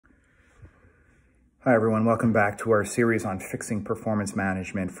Hi everyone, welcome back to our series on fixing performance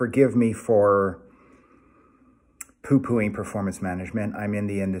management. Forgive me for poo-pooing performance management. I'm in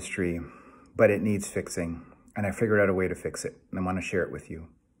the industry, but it needs fixing, and I figured out a way to fix it, and I want to share it with you.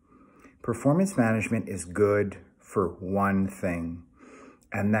 Performance management is good for one thing,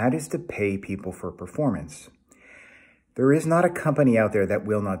 and that is to pay people for performance. There is not a company out there that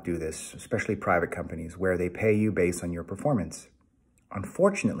will not do this, especially private companies, where they pay you based on your performance.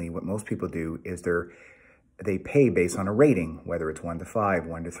 Unfortunately, what most people do is they pay based on a rating, whether it's 1 to 5,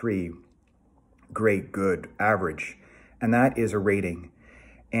 1 to 3, great, good, average. And that is a rating.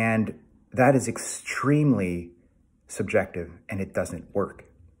 And that is extremely subjective and it doesn't work.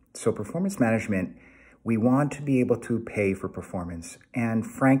 So performance management, we want to be able to pay for performance. And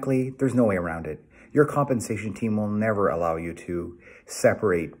frankly, there's no way around it. Your compensation team will never allow you to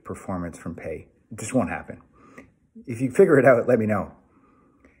separate performance from pay. It just won't happen. If you figure it out, let me know.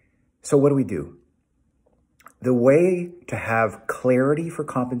 So what do? The way to have clarity for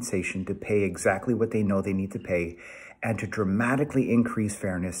compensation, to pay exactly what they know they need to pay, and to dramatically increase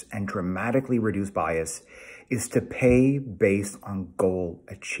fairness and dramatically reduce bias is to pay based on goal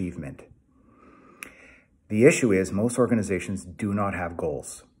achievement. The issue is most organizations do not have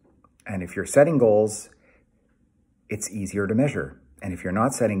goals. And if you're setting goals, it's easier to measure. And if you're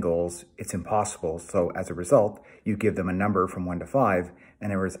not setting goals, it's impossible. So as a result, you give them a number from 1 to 5.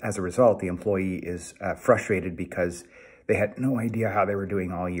 And as a result, the employee is frustrated because they had no idea how they were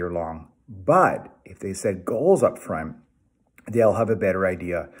doing all year long. But if they set goals up front, they'll have a better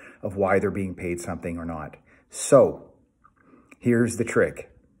idea of why they're being paid something or not. So here's the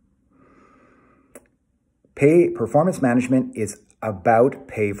trick. Performance management is about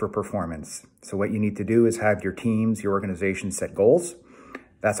pay for performance. So what you need to do is have your teams, your organization set goals.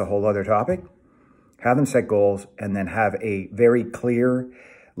 That's a whole other topic. Have them set goals and then have a very clear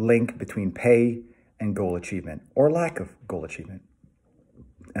link between pay and goal achievement or lack of goal achievement.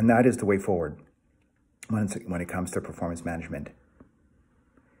 And that is the way forward when it comes to performance management.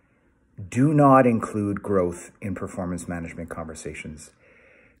 Do not include growth in performance management conversations.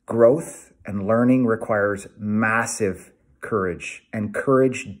 Growth and learning requires massive courage, and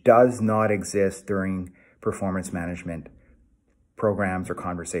courage does not exist during performance management programs or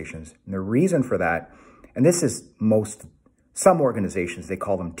conversations. And the reason for that, and this is some organizations, they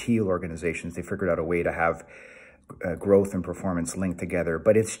call them teal organizations. They figured out a way to have growth and performance linked together,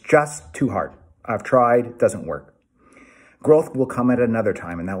 but it's just too hard. I've tried, it doesn't work. Growth will come at another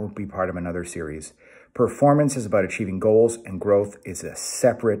time, and that will be part of another series. Performance is about achieving goals, and growth is a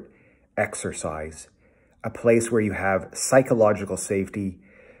separate exercise, a place where you have psychological safety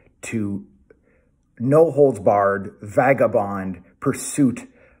to no holds barred, vagabond pursuit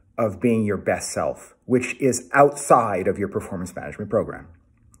of being your best self, which is outside of your performance management program.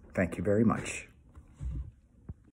 Thank you very much.